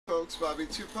folks, Bobby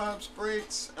Two Pops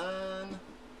breaks on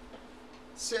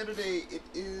Saturday. It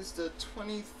is the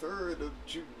 23rd of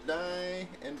July,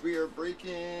 and we are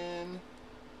breaking,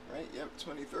 right, yep,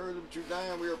 23rd of July,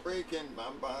 and we are breaking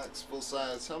Bombox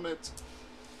full-size helmet.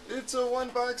 It's a one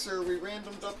boxer. We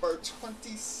randomed up our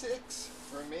 26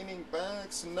 remaining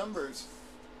box numbers.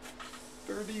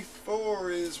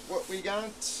 34 is what we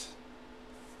got.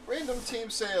 Random team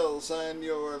sales on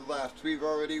your left. We've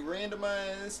already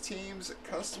randomized teams,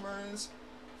 customers,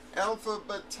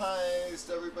 alphabetized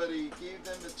everybody, gave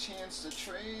them a chance to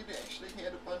trade, actually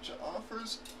had a bunch of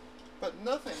offers, but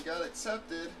nothing got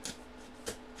accepted.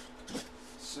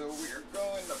 So we are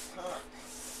going to pop.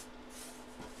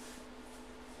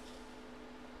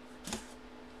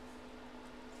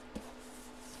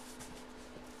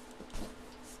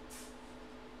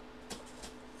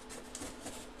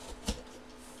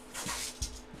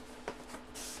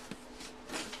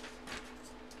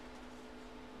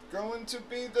 Going to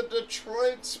be the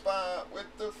Detroit spot with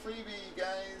the freebie,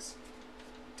 guys.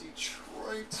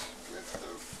 Detroit with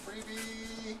the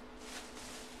freebie.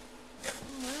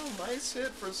 Well, nice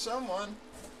hit for someone.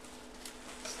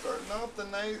 Starting off the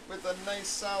night with a nice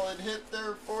solid hit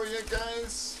there for you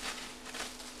guys.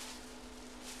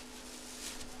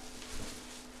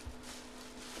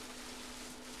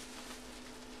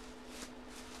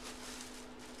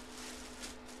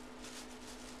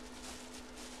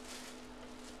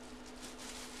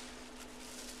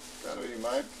 Gotta be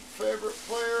my favorite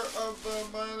player of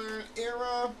the modern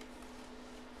era,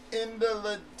 in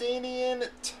the LaDainian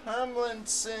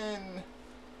Tomlinson.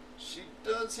 She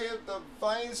does have the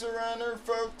visor on her,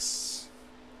 folks.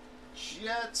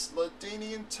 Jets,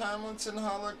 LaDainian Tomlinson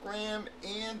hologram,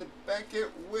 and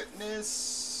Beckett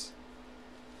Witness.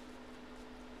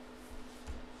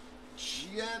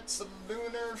 Jets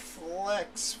Lunar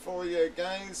Flex for you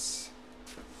guys,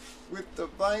 with the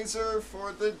visor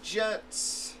for the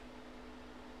Jets.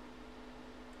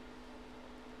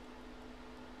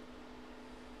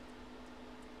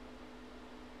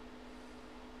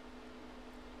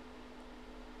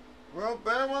 Well,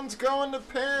 that one's going to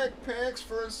Pack. Pack's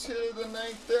first hit of the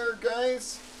night there,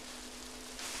 guys.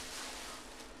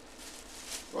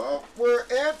 Well, we're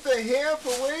at the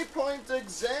halfway point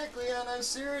exactly on our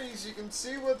series. You can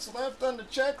see what's left on the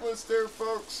checklist there,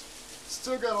 folks.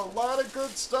 Still got a lot of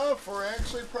good stuff. We're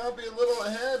actually probably a little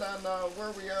ahead on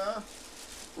where we are,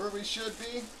 where we should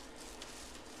be.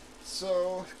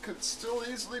 So, could still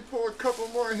easily pull a couple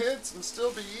more hits and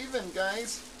still be even,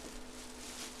 guys.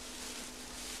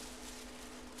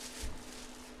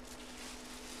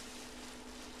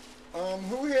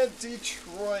 Who had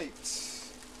Detroit?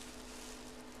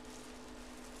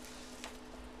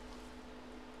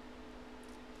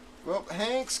 Well,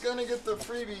 Hank's gonna get the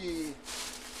freebie.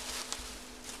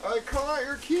 Alright, call out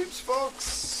your keeps,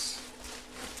 folks.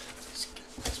 Let's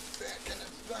get this back in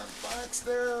its box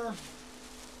there.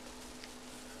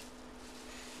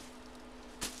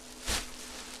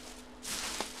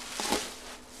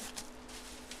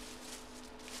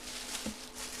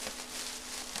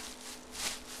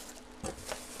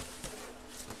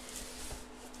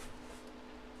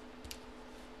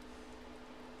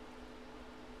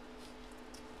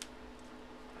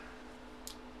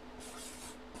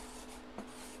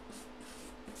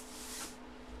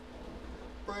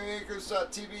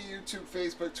 Breakers.tv, YouTube,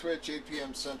 Facebook, Twitch, 8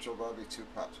 p.m. Central, Bobby Two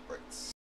Pops breaks.